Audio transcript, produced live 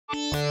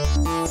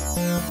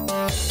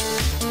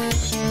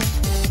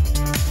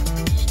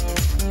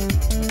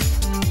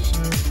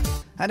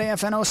At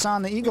AFN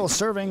Osan, the Eagles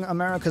serving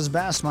America's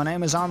best. My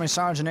name is Army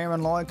Sergeant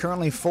Aaron Lloyd,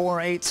 currently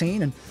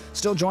 418, and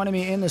still joining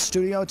me in the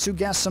studio, two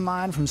guests of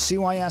mine from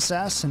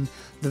CYSS and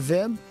the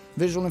VIB,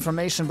 Visual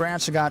Information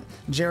Branch. I got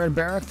Jared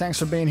Barrick. Thanks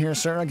for being here,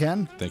 sir,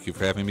 again. Thank you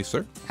for having me,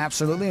 sir.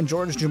 Absolutely. And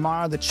George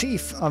Jumar, the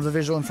Chief of the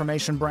Visual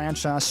Information Branch.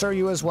 Sir,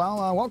 you as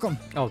well. Welcome.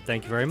 Oh,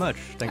 thank you very much.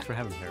 Thanks for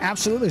having me here.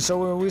 Absolutely.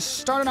 So we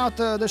started out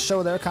the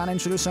show there, kind of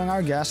introducing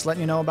our guests,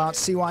 letting you know about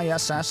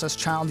CYSS, that's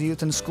Child,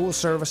 Youth, and School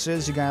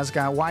Services. You guys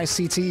got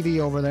YCTV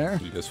over there.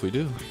 Yes, we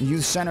do.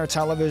 Youth Center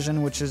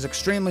Television, which is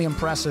extremely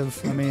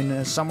impressive. I mean,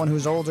 as someone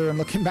who's older and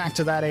looking back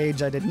to that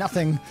age, I did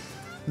nothing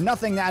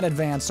that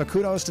advanced, so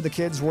kudos to the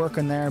kids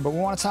working there. But we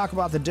want to talk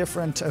about the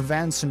different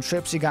events and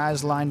trips you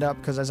guys lined up,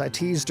 because as I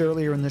teased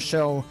earlier in the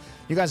show,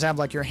 you guys have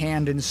like your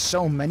hand in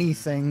so many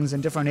things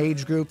and different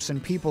age groups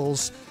and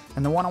peoples.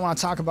 And the one I want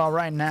to talk about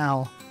right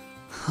now,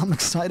 I'm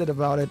excited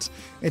about it.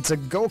 It's a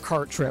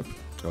go-kart trip.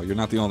 Oh, you're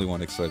not the only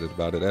one excited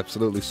about it.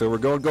 Absolutely. So we're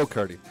going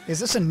go-karting. Is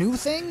this a new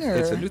thing? Or?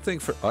 It's a new thing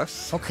for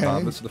us.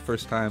 Okay. This is the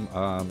first time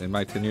in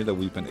my tenure that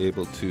we've been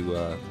able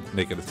to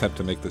make an attempt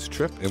to make this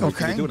trip. And we're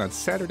going to do it on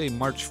Saturday,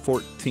 March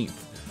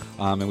 14th.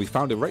 And we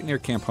found it right near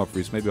Camp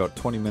Humphreys, maybe about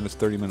 20 minutes,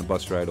 30-minute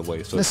bus ride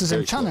away. So this is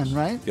in Chunnan,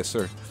 right? Yes,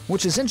 sir.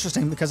 Which is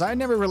interesting, because I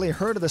never really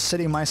heard of the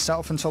city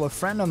myself until a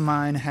friend of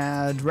mine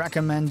had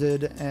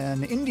recommended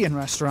an Indian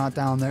restaurant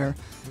down there.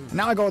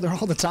 Now I go there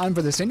all the time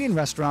for this Indian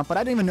restaurant, but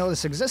I didn't even know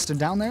this existed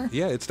down there.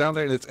 Yeah, it's down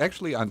there, and it's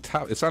actually on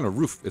top. It's on a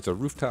roof. It's a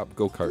rooftop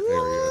go-kart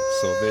area.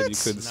 So then you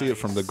couldn't see it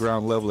from the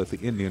ground level at the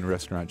Indian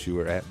restaurant you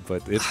were at,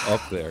 but it's up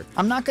there.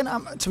 I'm not going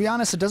to, to be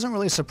honest, it doesn't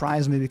really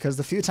surprise me, because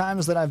the few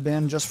times that I've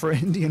been just for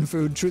Indian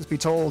food, truth be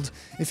told,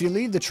 if you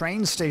leave the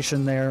train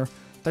station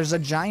there's a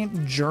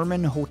giant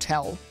German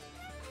hotel.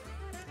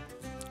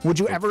 Would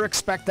you ever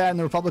expect that in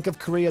the Republic of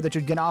Korea, that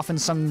you'd get off in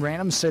some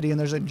random city and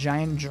there's a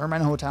giant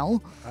German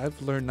hotel?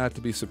 I've learned not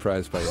to be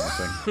surprised by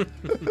anything.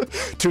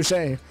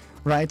 Touché,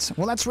 right?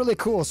 Well, that's really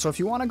cool. So if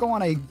you want to go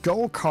on a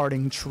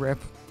go-karting trip,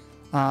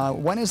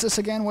 when is this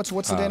again? What's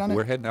the date on it?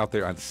 We're heading out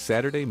there on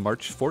Saturday,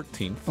 March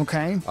 14th.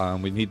 Okay.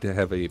 We need to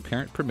have a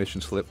parent permission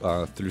slip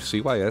through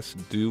CYS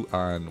due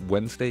on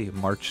Wednesday,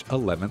 March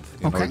 11th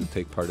in order to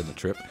take part in the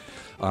trip.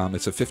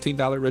 It's a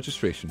 $15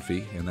 registration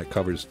fee, and that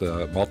covers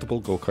the multiple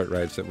go-kart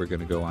rides that we're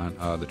going to go on,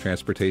 the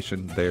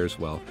transportation there as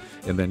well.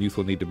 And then youth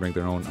will need to bring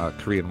their own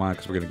Korean wine,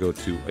 because we're going to go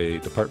to a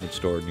department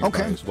store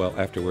nearby as well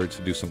afterwards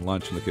to do some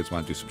lunch, and the kids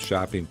want to do some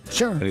shopping.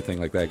 Sure.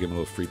 Anything like that, give them a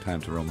little free time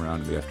to roam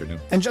around in the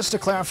afternoon. And just to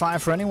clarify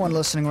for anyone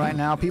listening right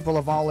now, people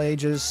of all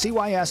ages,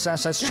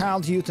 CYSS, that's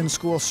Child, Youth, and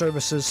School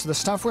Services. So the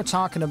stuff we're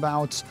talking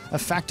about,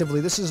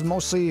 effectively, this is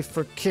mostly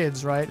for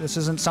kids, right? This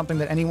isn't something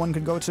that anyone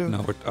could go to?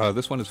 No,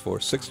 this one is for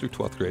 6th through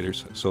 12th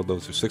graders. So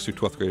those are 6th through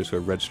 12th graders who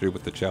are registered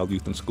with the Child,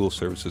 Youth, and School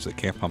Services at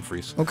Camp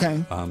Humphreys.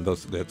 Okay.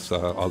 That's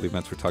all the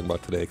events we're talking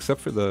about today, except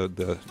for the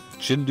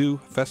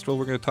Jindu Festival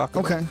we're going to talk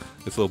about. Okay.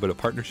 It's a little bit of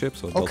partnership,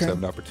 so adults have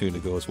an opportunity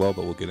to go as well,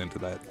 but we'll get into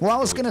that. Well, I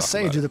was going to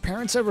say, do the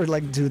parents ever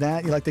do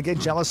that? You they get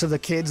jealous of the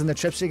kids and the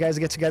trips you guys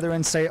get together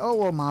and say, oh,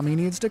 well, mommy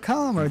needs to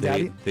come, or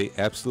daddy? They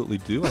absolutely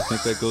do. I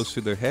think that goes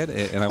through their head,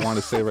 and I want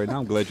to say right now,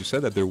 I'm glad you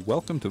said that, they're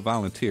welcome to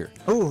volunteer.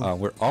 Ooh,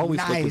 we're always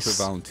looking for nice.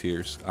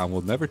 Volunteers.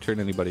 We'll never turn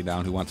anybody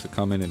down who wants to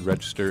come in and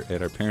register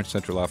at our Parent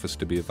Central Office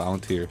to be a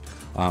volunteer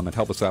and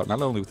help us out,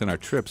 not only within our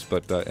trips,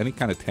 but any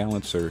kind of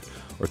talents or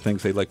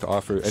things they'd like to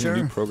offer,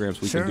 any new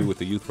programs we can do with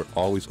the youth. We're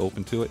always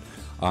open to it.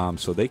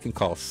 So they can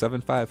call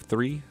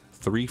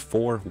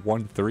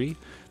 753-3413.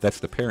 That's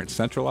the Parent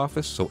Central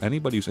Office. So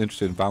anybody who's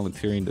interested in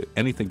volunteering to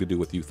anything to do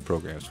with youth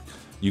programs,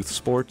 youth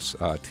sports,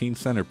 teen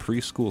center,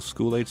 preschool,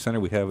 school-age center,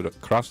 we have it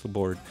across the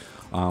board.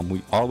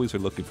 We always are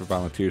looking for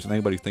volunteers, and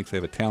anybody who thinks they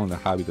have a talent, a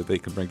hobby that they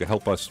can bring to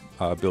help us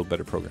build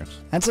better programs.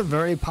 That's a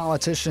very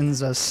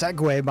politician's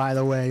segue, by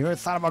the way. You ever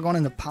thought about going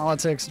into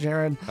politics,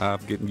 Jared? I'm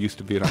getting used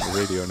to being on the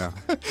radio now.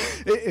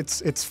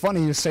 It's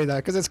funny you say that,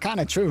 because it's kind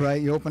of true, right?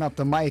 You open up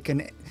the mic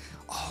and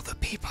all the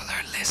people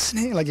are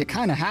listening. You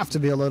kind of have to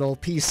be a little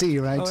PC,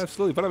 right? Oh,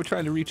 absolutely. But I'm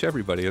trying to reach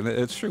everybody, and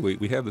it's true.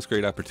 We have this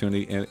great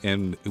opportunity,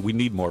 and we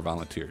need more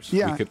volunteers.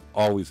 Yeah. We could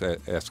always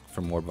ask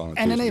for more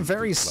volunteers. And in a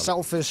very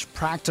selfish,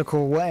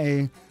 practical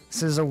way,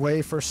 this is a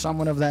way for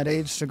someone of that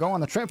age to go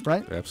on the trip,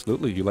 right?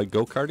 Absolutely. You like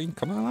go-karting?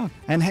 Come on.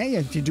 And hey,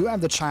 if you do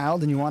have the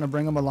child and you want to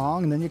bring them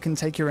along, then you can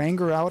take your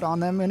anger out on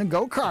them in a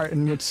go-kart.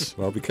 And it's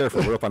well, be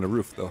careful. We're up on the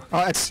roof, though.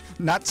 Oh, it's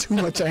not too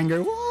much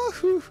anger.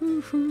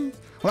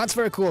 Well, that's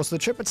very cool. So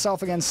the trip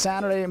itself, again,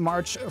 Saturday,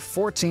 March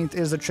 14th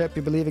is the trip.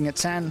 You'll be leaving at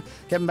 10,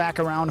 getting back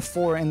around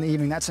 4 in the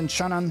evening. That's in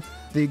Chunnan,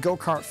 the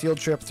go-kart field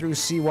trip through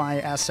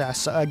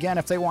CYSS. Again,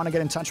 if they want to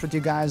get in touch with you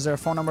guys, their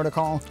phone number to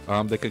call?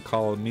 They could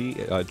call me,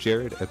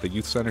 Jared, at the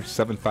Youth Center,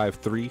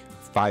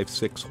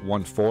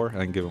 753-5614.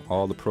 I can give them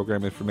all the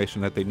program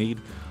information that they need.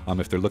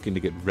 If they're looking to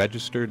get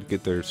registered,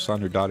 get their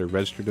son or daughter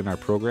registered in our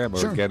program,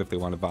 or again, if they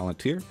want to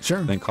volunteer,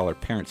 then call our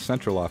Parent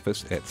Central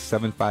Office at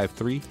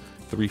 753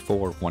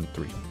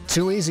 3413.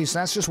 Too easy. So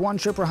that's just one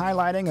trip we're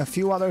highlighting. A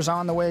few others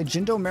on the way.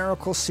 Jindo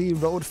Miracle Sea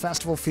Road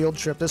Festival field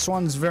trip. This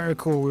one's very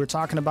cool. We were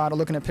talking about it,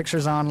 looking at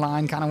pictures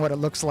online, kind of what it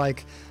looks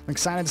like. I'm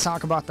excited to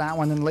talk about that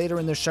one. Then later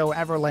in the show,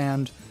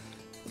 Everland.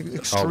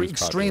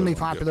 Extremely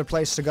popular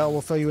place to go.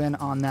 We'll fill you in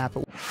on that.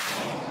 But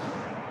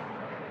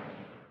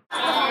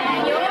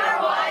You're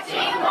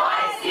watching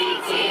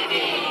YCTV.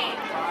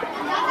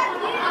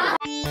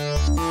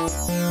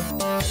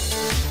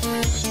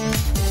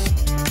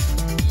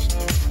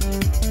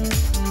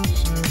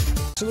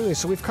 Absolutely.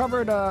 So we've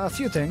covered a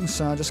few things,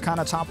 just kind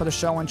of top of the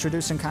show,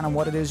 introducing kind of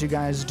what it is you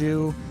guys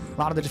do, a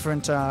lot of the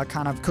different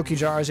kind of cookie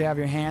jars you have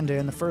your hand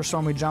in. The first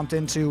one we jumped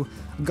into,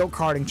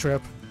 go-karting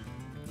trip.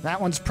 That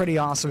one's pretty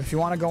awesome. If you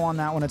want to go on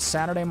that one, it's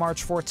Saturday,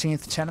 March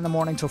 14th, 10 in the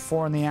morning till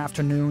 4 in the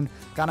afternoon.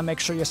 Got to make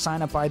sure you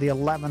sign up by the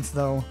 11th,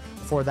 though,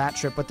 for that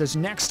trip. But this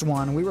next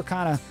one, we were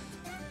kind of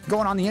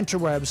going on the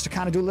interwebs to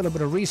kind of do a little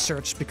bit of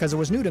research because it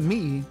was new to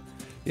me.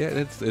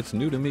 Yeah, it's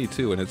new to me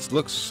too, and it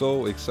looks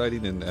so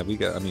exciting. And we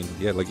got, I mean,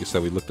 yeah, like you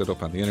said, we looked it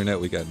up on the internet.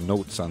 We got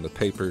notes on the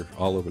paper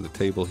all over the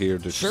table here.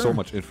 There's so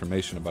much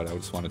information about it. I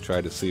just want to try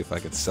to see if I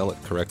could sell it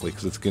correctly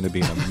because it's going to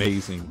be an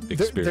amazing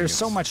experience. There's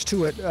so much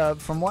to it.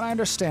 From what I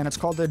understand, it's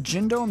called the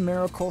Jindo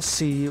Miracle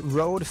Sea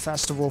Road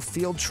Festival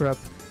Field Trip.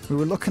 We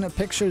were looking at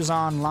pictures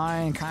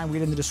online, kind of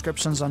reading the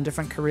descriptions on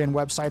different Korean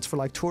websites for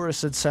like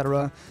tourists,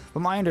 etc. But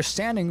my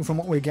understanding from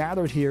what we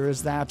gathered here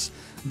is that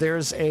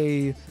there's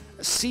a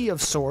sea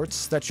of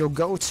sorts that you'll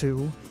go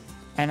to,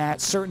 and at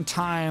certain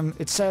time,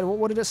 it said,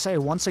 what did it say,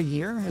 once a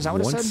year? Is that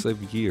what it said?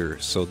 Once a year.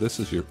 So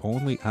this is your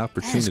only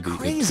opportunity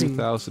in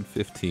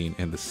 2015,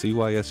 and the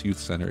CYS Youth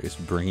Center is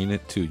bringing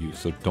it to you.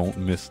 So don't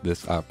miss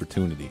this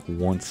opportunity.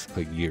 Once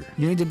a year.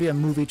 You need to be a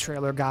movie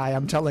trailer guy,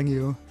 I'm telling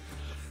you.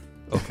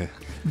 Okay.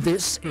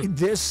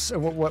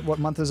 What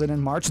month is it in?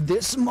 March?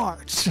 This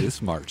March.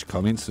 This March,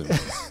 coming soon.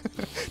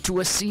 To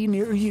a sea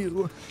near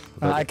you.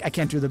 I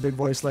can't do the big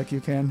voice like you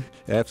can.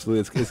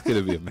 Absolutely. It's going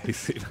to be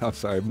amazing. I'm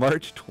sorry.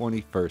 March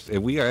 21st.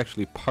 And we are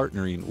actually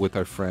partnering with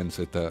our friends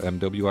at the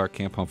MWR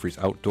Camp Humphreys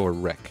Outdoor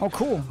Rec. Oh,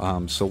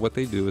 cool. So what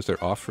they do is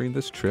they're offering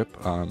this trip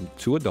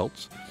to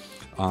adults.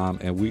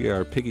 And we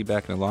are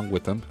piggybacking along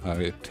with them.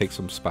 Take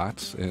some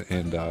spots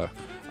and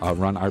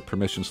run our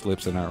permission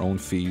slips and our own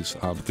fees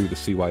through the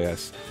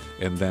CYS,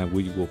 and then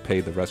we will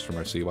pay the rest from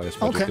our CYS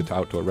budget to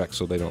Outdoor Rec,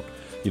 so they don't,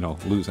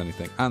 lose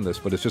anything on this.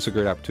 But it's just a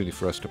great opportunity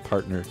for us to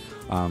partner.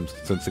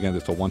 Since again,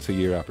 it's a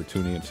once-a-year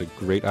opportunity. It's a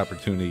great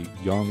opportunity,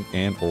 young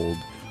and old,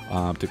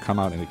 to come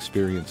out and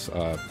experience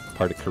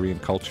part of Korean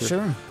culture.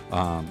 Sure.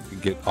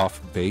 Get off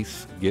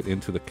base, get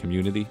into the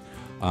community.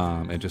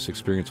 And just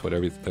experience what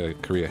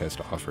Korea has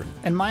to offer.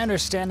 And my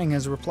understanding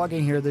is, we're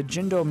plugging here, the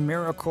Jindo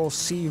Miracle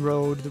Sea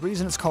Road. The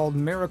reason it's called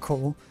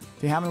Miracle,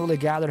 if you haven't really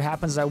gathered,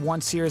 happens that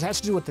once a year. It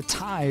has to do with the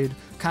tide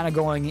kind of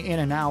going in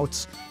and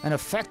out. And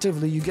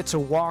effectively, you get to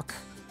walk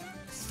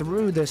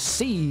through the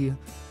sea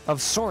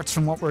of sorts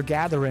from what we're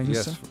gathering.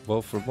 Yes,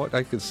 well, from what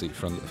I can see,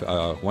 from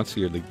once a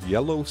year, the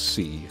Yellow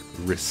Sea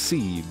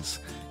recedes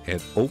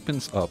and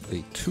opens up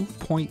a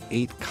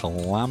 2.8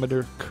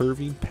 kilometer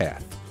curving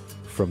path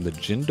from the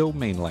Jindo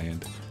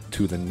mainland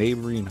to the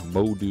neighboring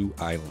Modu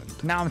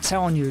Island. Now I'm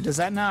telling you, does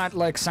that not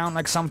sound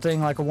like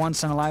something like a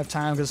once in a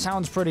lifetime? Because it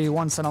sounds pretty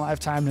once in a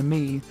lifetime to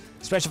me,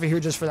 especially if you're here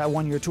just for that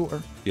 1 year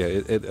tour. Yeah,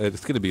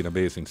 it's going to be an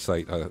amazing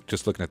sight.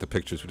 Just looking at the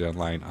pictures we did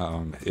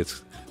online,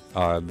 it's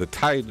the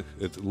tide,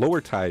 it's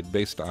lower tide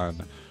based on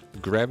the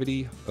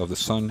gravity of the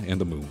sun and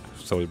the moon.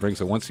 So it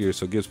brings it once a year,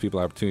 so it gives people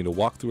an opportunity to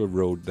walk through a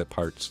road that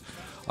parts.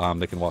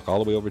 They can walk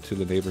all the way over to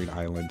the neighboring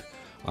island.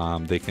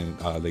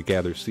 They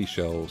gather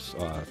seashells,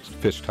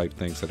 fish type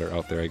things that are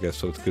out there, I guess,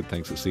 so it's good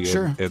things to see.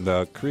 Sure. And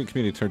the Korean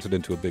community turns it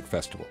into a big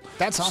festival.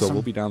 That's awesome. So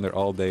we'll be down there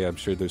all day. I'm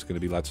sure there's going to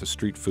be lots of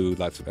street food,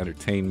 lots of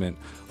entertainment,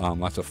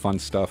 lots of fun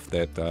stuff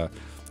that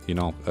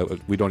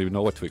we don't even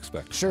know what to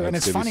expect. Sure, and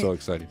it's funny. So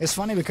exciting. It's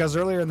funny because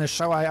earlier in the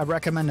show, I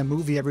recommend a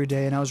movie every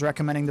day, and I was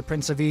recommending The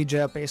Prince of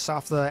Egypt, based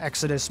off the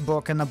Exodus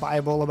book and the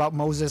Bible about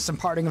Moses and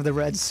parting of the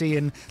Red Sea.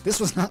 And this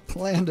was not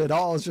planned at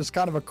all. It's just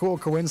kind of a cool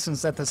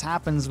coincidence that this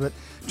happens. But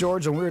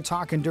George, when we were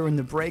talking during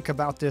the break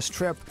about this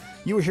trip,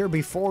 you were here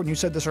before, and you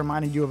said this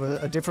reminded you of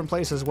a different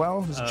place as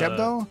well. Is it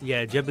Jebedo?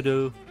 Yeah,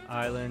 Jebedo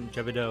Island,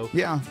 Jebedo.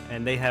 Yeah.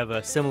 And they have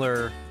a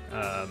similar.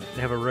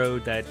 They have a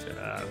road that.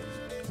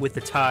 With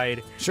the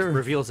tide,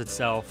 reveals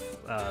itself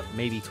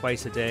maybe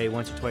twice a day,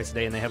 once or twice a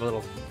day, and they have a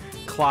little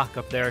clock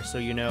up there, so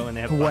and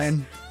they have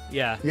when.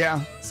 Yeah.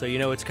 So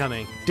it's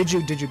coming. Did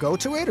you go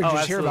to it, or did you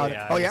just hear about it?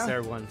 I was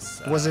there once.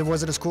 Was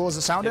it as cool as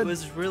it sounded? It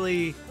was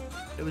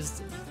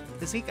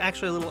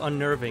actually a little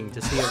unnerving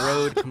to see a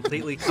road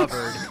completely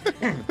covered,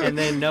 and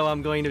then know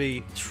I'm going to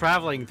be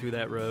traveling through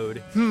that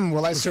road.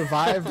 Will I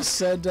survive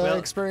said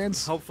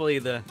experience? Hopefully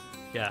the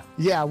Yeah.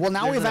 Yeah, well,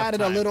 now There's we've enough added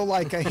time. a little,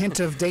 like, a hint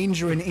of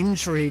danger and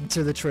intrigue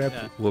to the trip.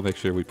 Yeah. We'll make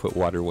sure we put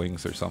water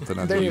wings or something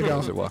on There the you go.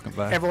 as they're walking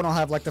by. Everyone will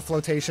have, like, the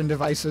flotation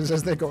devices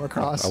as they go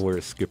across. I'll wear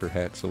a skipper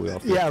hat so we all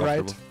feel Yeah,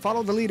 comfortable. right.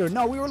 Follow the leader.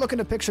 No, we were looking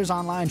at pictures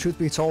online, truth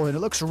be told, and it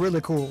looks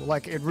really cool.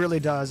 Like, it really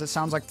does. It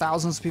sounds like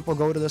thousands of people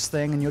go to this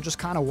thing, and you'll just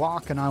kind of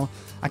walk, and I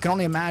can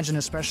only imagine,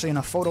 especially in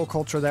a photo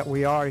culture that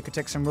we are, you could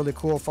take some really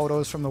cool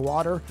photos from the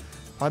water.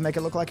 Probably make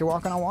it look like you're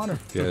walking on water.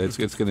 Yeah, it's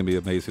going to be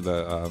amazing.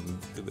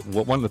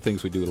 One of the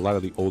things we do, a lot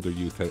of the older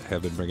youth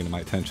have been bringing to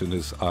my attention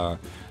is,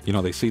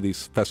 they see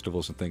these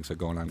festivals and things that are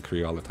going on in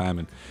Korea all the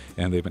time,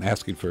 and they've been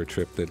asking for a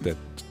trip that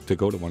to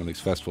go to one of these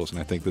festivals, and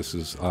I think this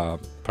is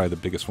probably the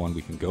biggest one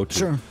we can go to.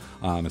 Sure.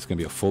 It's going to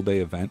be a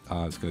full-day event.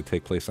 It's going to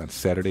take place on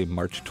Saturday,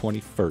 March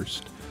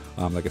 21st.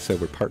 Like I said,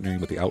 we're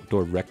partnering with the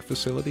Outdoor Rec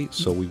Facility,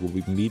 so we will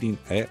be meeting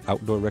at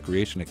Outdoor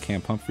Recreation at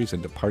Camp Humphreys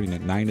and departing at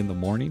 9 in the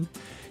morning,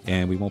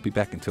 and we won't be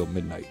back until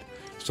midnight.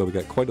 So we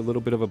got quite a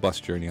little bit of a bus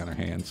journey on our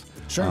hands.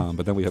 Sure.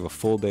 But then we have a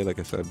full day, like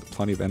I said,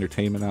 plenty of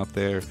entertainment out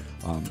there.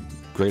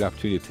 Great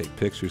opportunity to take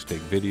pictures, take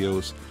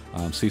videos,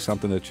 see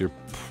something that you're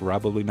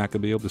probably not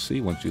going to be able to see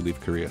once you leave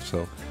Korea.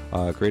 So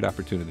great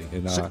opportunity.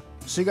 And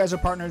So you guys are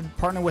partnered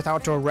with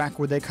Outdoor Rec.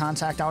 Would they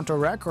contact Outdoor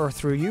Rec or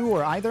through you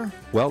or either?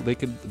 Well, they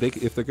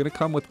if they're going to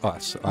come with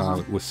us,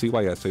 with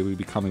CYS, they would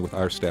be coming with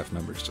our staff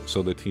members.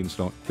 So the teens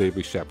they'd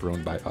be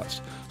chaperoned by us.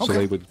 So Okay.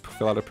 they would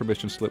fill out a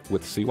permission slip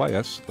with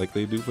CYS, like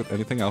they do with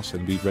anything else,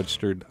 and be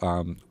registered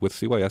with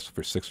CYS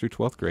for 6th through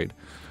 12th grade.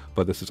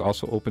 But this is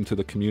also open to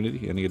the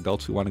community. Any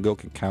adults who want to go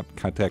can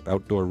contact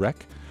Outdoor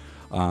Rec.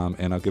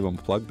 And I'll give them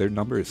a plug. Their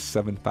number is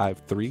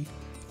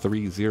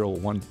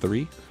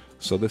 753-3013.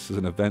 So this is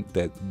an event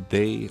that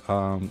they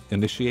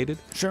initiated,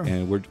 Sure.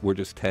 and we're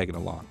just tagging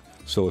along.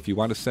 So if you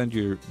want to send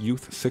your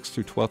youth 6th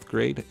through 12th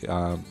grade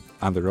on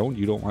their own,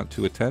 you don't want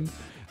to attend,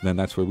 then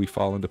that's where we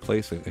fall into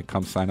place and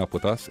come sign up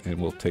with us, and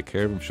we'll take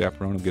care of them,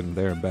 chaperone them, get them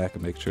there and back,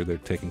 and make sure they're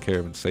taken care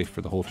of and safe for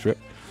the whole trip.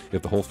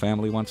 If the whole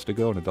family wants to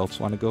go and adults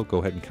want to go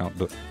ahead and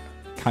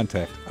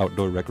contact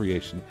Outdoor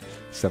Recreation,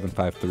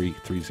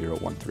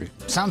 753-3013.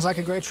 Sounds like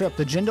a great trip.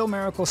 The Jindo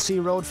Miracle Sea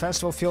Road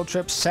Festival field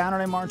trip,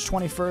 Saturday, March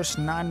 21st,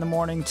 9 in the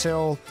morning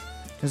till,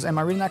 am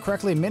I reading that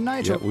correctly,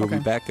 midnight? Yeah, we'll be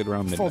back at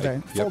around midnight. Full day,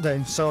 Yep. full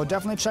day. So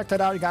definitely check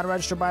that out. You got to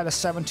register by the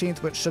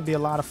 17th, which should be a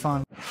lot of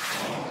fun.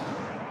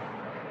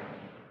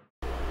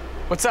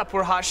 What's up?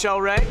 We're Hot Shell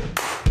Ray.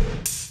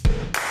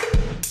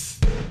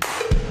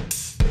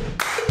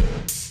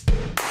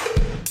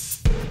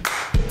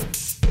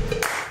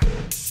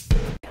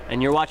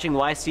 And you're watching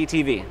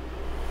YCTV.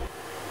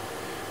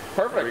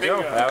 Perfect. There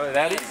we go.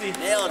 That easy.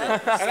 Nailed it.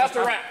 And that's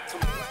a wrap.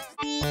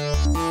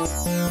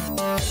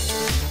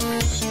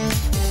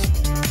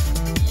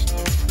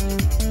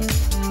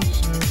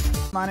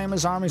 My name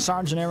is Army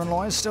Sergeant Aaron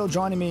Loy, still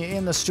joining me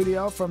in the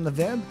studio from the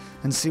VIB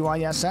and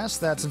CYSS,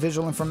 that's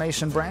Visual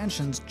Information Branch,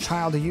 and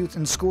Child, Youth,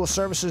 and School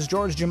Services,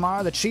 George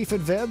Jamar, the Chief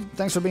at VIB.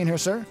 Thanks for being here,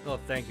 sir. Well,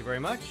 thank you very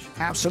much.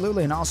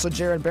 Absolutely, and also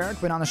Jared Barrick,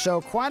 been on the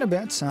show quite a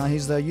bit.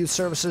 He's the Youth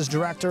Services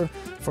Director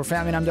for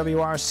Family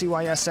MWR,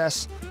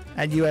 CYSS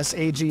at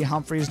USAG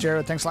Humphreys.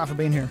 Jared, thanks a lot for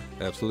being here.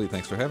 Absolutely.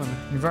 Thanks for having me.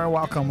 You're very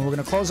welcome. We're going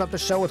to close up the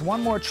show with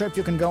one more trip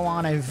you can go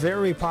on, a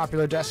very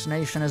popular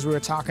destination, as we were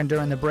talking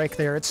during the break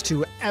there. It's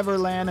to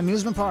Everland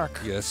Amusement Park.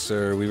 Yes,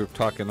 sir. We were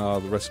talking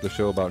the rest of the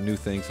show about new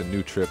things and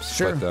new trips,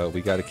 Sure. but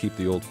we got to keep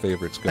the old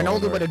favorites going. An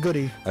older but a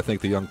goodie. I think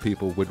the young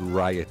people would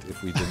riot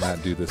if we did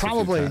not do this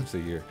Probably. a few times a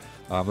year.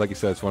 Like you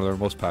said, it's one of our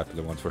most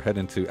popular ones. We're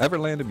heading to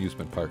Everland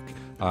Amusement Park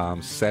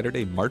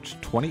Saturday, March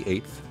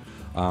 28th.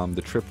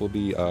 The trip will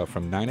be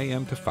from 9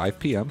 a.m. to 5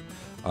 p.m.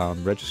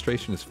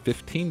 Registration is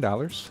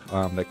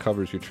 $15. That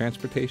covers your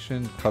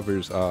transportation,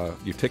 covers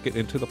your ticket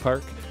into the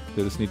park.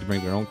 They just need to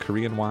bring their own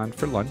Korean won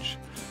for lunch.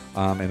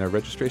 And our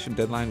registration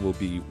deadline will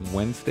be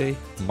Wednesday,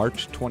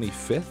 March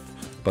 25th.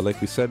 But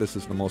like we said, this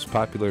is the most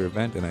popular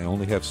event, and I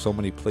only have so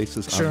many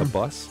places Sure. on the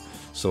bus.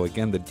 So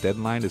again, the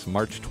deadline is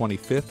March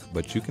 25th,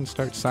 but you can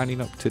start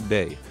signing up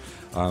today.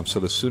 So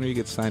the sooner you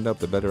get signed up,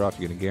 the better off.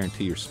 You're going to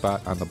guarantee your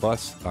spot on the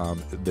bus.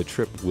 The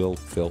trip will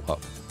fill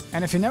up.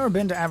 And if you've never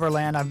been to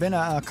Everland, I've been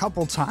a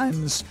couple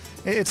times.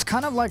 It's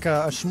kind of like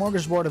a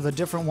smorgasbord of the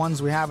different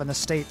ones we have in the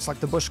States, like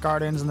the Busch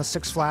Gardens and the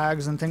Six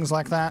Flags and things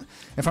like that.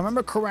 If I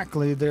remember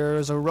correctly,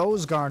 there's a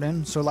Rose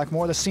Garden, so like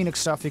more of the scenic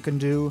stuff you can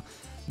do.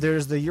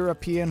 There's the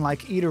European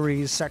like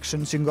eateries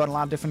section, so you can go to a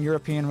lot of different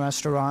European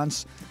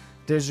restaurants.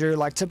 There's your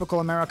like typical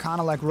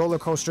Americana like roller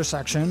coaster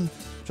section,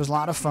 which is a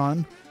lot of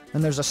fun.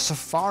 Then there's a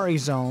safari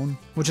zone,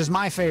 which is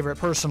my favorite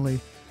personally.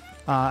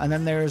 And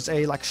then there's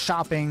a like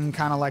shopping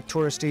kind of like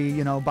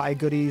touristy, buy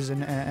goodies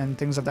and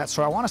things of that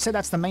sort. I want to say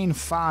that's the main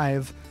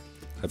 5.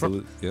 I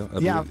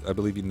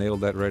believe you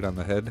nailed that right on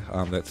the head.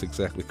 That's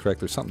exactly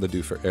correct. There's something to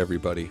do for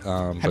everybody.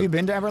 Have you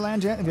been to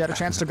Everland yet? Have you had a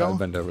chance to go? I've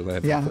been to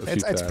Everland. Yeah, a few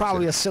it's times,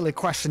 probably a silly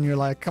question. You're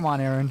like, come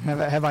on, Aaron,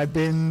 have I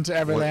been to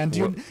Everland?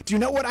 Do you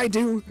know what I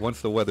do?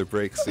 Once the weather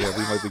breaks, yeah,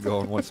 we might be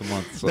going once a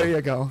month. So. There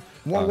you go.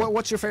 Well,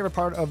 what's your favorite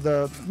part of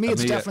the?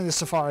 It's definitely the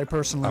safari.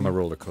 Personally, I'm a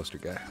roller coaster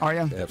guy. Are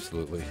you?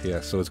 Absolutely,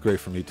 yeah. So it's great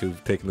for me too,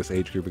 taking this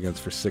age group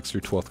against for 6th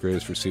through 12th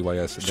graders for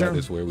CYS. And that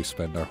is where we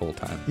spend our whole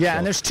time. Yeah, so.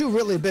 And there's 2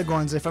 really big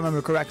ones, if I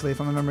remember correctly, if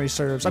my memory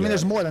serves. I mean,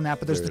 there's more than that,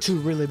 but there's the 2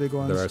 really big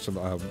ones. There are some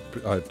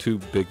 2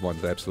 big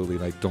ones, absolutely,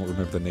 and I don't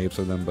remember the names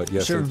of them, but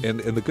yes. Sure. And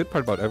the good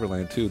part about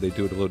Everland too, they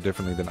do it a little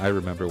differently than I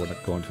remember when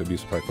going to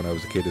amusement park when I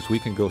was a kid. Is we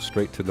can go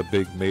straight to the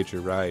big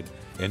major ride,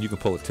 and you can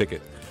pull a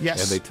ticket.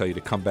 Yes. And they tell you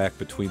to come back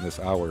between this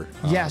hour.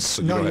 Yes.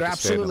 So you No, don't you're have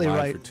to stand absolutely in line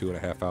right. for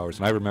 2.5 hours.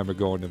 And I remember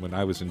going, and when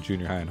I was in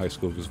junior high and high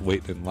school, was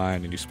waiting in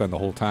line, and you spend the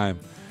whole time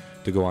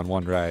to go on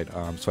one ride.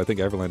 So I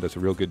think Everland does a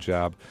real good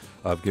job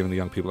of giving the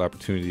young people the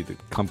opportunity to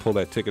come pull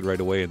that ticket right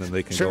away, and then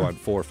they can go on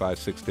 4, 5,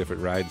 6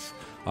 different rides,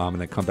 and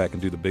then come back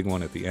and do the big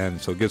one at the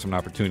end. So it gives them an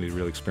opportunity to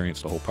really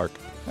experience the whole park.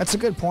 That's a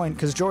good point,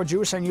 because George, you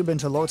were saying you've been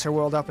to Lotte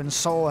World up in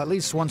Seoul at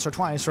least once or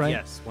twice, right?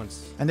 Yes,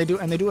 once. And they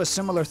do a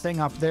similar thing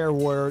up there,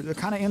 where the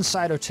kind of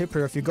insider tip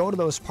here: if you go to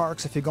those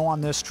parks, if you go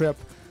on this trip,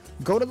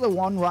 go to the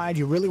one ride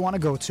you really want to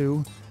go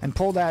to and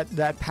pull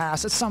that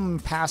pass. It's some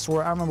pass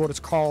where I don't remember what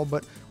it's called,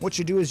 but what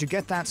you do is you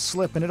get that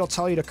slip and it'll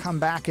tell you to come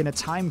back in a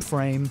time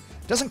frame.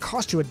 It doesn't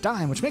cost you a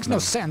dime, which makes no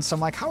sense. I'm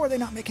like, how are they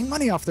not making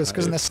money off this?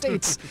 Because in the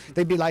States,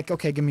 they'd be like,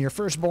 okay, give me your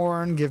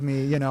firstborn, give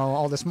me,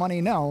 all this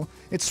money. No,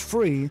 it's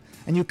free,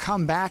 and you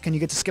come back and you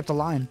get to skip the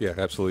line. Yeah,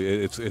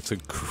 absolutely. It's a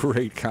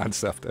great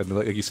concept, and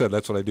like you said,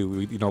 that's what I do.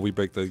 We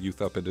break the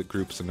youth up into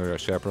groups, and there are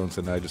chaperones,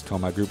 and I just tell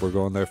my group we're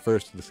going there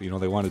first. They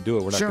want to do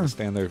it. We're not going to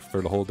stand there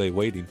for the whole day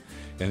waiting.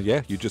 And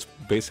yeah, you just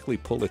basically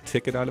pull a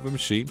ticket out of a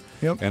machine,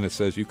 and it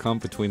says you come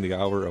between the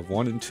hour of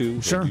 1 and 2,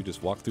 and you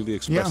just walk through the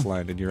express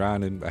line, and you're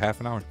on in a half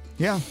an hour.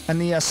 Yeah, and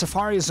the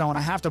Safari Zone,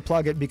 I have to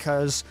plug it,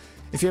 because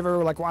if you ever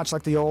watch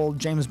the old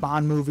James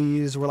Bond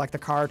movies where the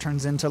car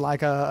turns into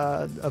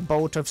a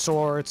boat of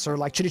sorts, or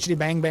Chitty Chitty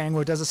Bang Bang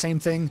where it does the same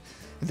thing,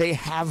 they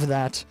have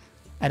that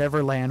at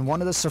Everland.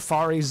 One of the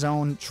Safari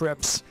Zone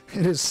trips,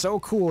 it is so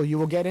cool. You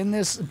will get in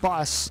this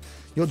bus,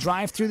 you'll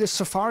drive through this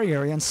safari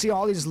area and see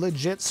all these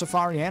legit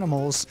safari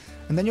animals,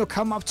 and then you'll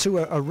come up to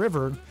a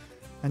river,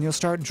 and you'll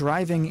start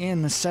driving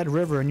in the said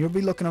river, and you'll be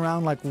looking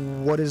around like,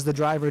 what is the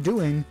driver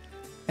doing?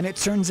 And it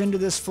turns into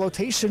this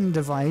flotation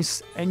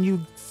device, and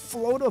you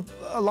float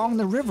along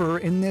the river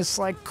in this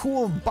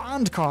cool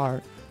Bond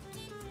car.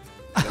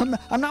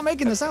 I'm not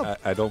making this up.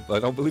 I don't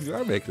believe you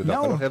are making it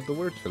up. I don't have the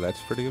words for that.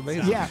 It's pretty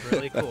amazing. Yeah,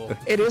 really cool.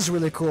 It is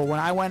really cool. When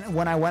I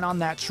went on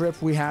that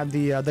trip, we had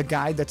the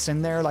guide that's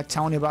in there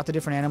telling you about the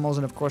different animals,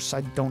 and of course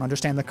I don't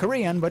understand the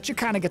Korean, but you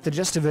kind of get the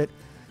gist of it.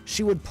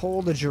 She would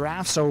pull the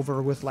giraffes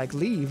over with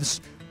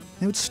leaves.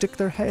 They would stick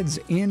their heads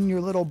in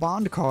your little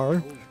Bond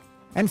car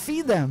and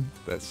feed them.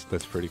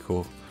 That's pretty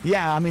cool.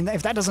 Yeah, I mean,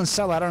 if that doesn't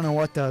sell, I don't know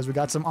what does. We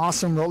got some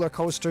awesome roller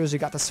coasters. You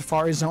got the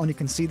Safari Zone. You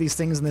can see these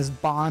things in this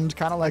Bond,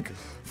 kind of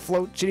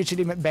float Chitty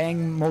Chitty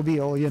Bang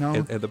mobile,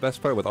 And the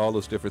best part with all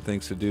those different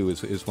things to do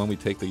is when we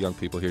take the young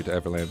people here to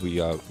Everland,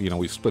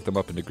 we split them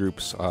up into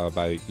groups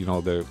by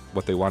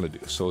what they want to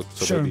do. So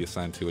they'll be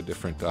assigned to a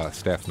different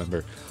staff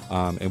member.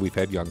 And we've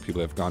had young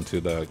people that have gone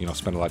to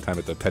spend a lot of time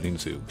at the petting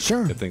zoo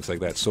and things like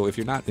that. So if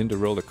you're not into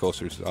roller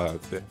coasters,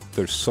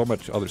 there's so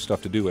much other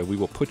stuff to do, and we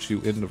will put you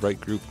in the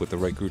right group with the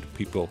right group of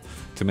people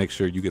to make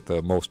sure you get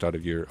the most out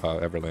of your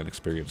Everland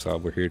experience.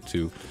 We're here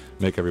to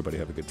make everybody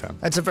have a good time.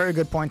 That's a very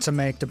good point to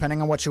make.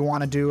 Depending on what you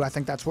want to do, I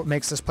think that's what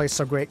makes this place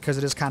so great, because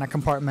it is kind of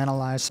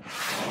compartmentalized.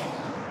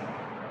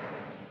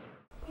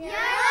 You're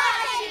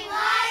watching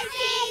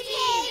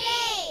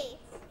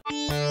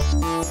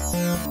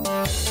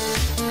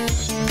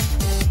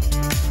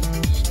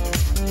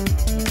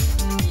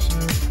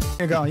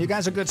Here you go. You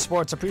guys are good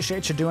sports.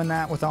 Appreciate you doing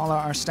that with all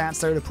our stats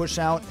there to push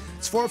out.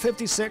 It's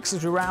 4:56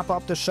 as we wrap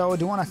up the show. I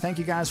do want to thank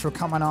you guys for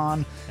coming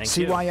on.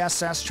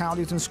 CYSS, Child,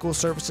 Youth, and School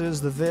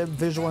Services, the VIB,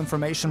 Visual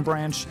Information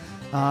Branch.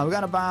 We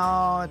got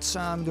about,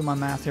 do my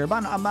math here,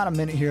 about a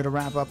minute here to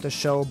wrap up the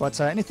show. But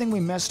anything we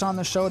missed on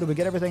the show? Did we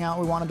get everything out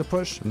we wanted to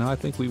push? No, I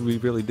think we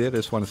really did. I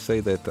just want to say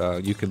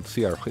that you can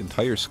see our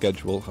entire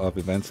schedule of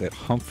events at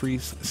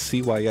Humphreys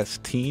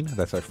CYS Teen.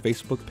 That's our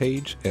Facebook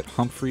page at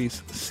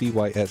Humphreys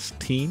CYS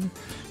Teen.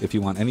 If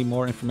you want any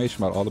more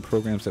information about all the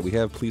programs that we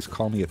have, please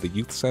call me at the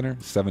Youth Center,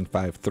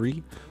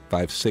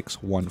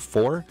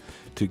 753-5614.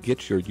 To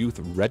get your youth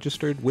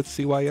registered with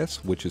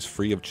CYS, which is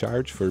free of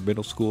charge for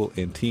middle school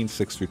and teen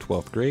 6th through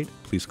 12th grade,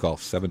 please call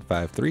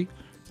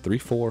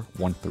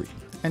 753-3413.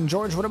 And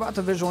George, what about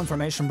the Visual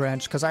Information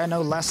Branch? Because I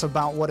know less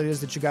about what it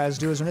is that you guys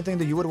do. Is there anything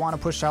that you would want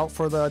to push out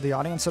for the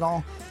audience at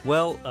all?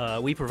 Well,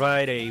 we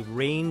provide a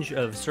range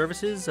of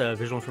services,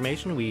 visual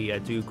information. We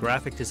do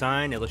graphic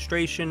design,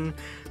 illustration,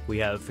 we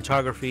have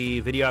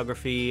photography,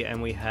 videography,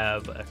 and we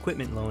have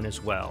equipment loan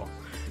as well.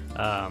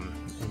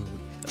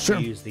 We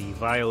use the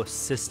VIO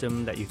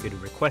system that you could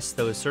request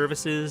those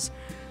services,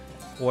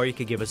 or you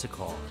could give us a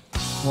call.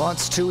 Well,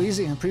 it's too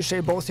easy. I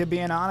appreciate both of you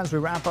being on as we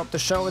wrap up the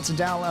show. It's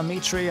Dal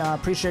Mitri. I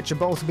appreciate you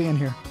both being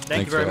here.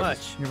 Thank you very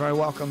much. You're very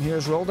welcome.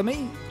 Here's Roll to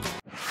Me.